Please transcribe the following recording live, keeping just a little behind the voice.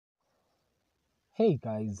Hey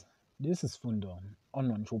guys, this is Fundo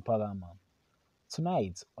on Chupagama.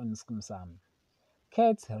 Tonight on Saam,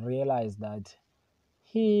 Kat realized that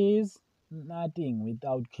he is nothing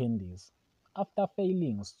without candies. After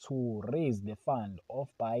failing to raise the fund of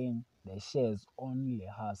buying the shares on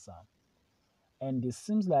Lehasa, and it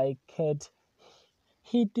seems like Kat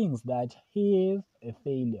he thinks that he is a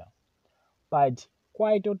failure. But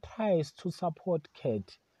Kwaito tries to support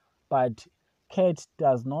Kat, but Kat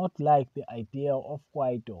does not like the idea of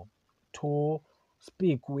Kwaito to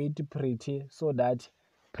speak with Pretty so that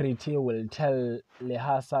Pretty will tell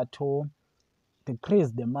Lehasa to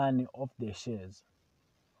decrease the money of the shares.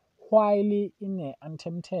 While in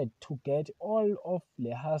attempted to get all of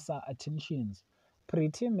Lehasa attentions,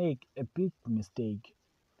 Pretty make a big mistake.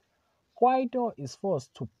 Kwaito is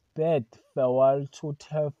forced to bid farewell to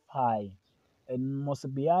Tefi. In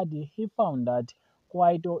Mosibiadi, he found that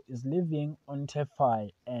Kwaito is living on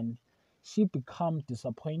Tefi and she becomes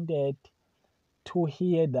disappointed to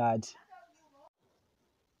hear that.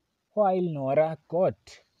 While Nora got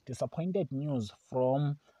disappointed news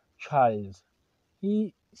from Charles,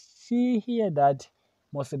 she hear that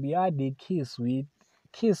Mosibiadi kiss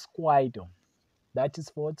Kwaito. That is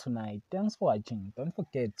for tonight. Thanks for watching. Don't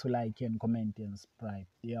forget to like and comment and subscribe.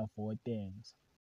 Therefore, thanks.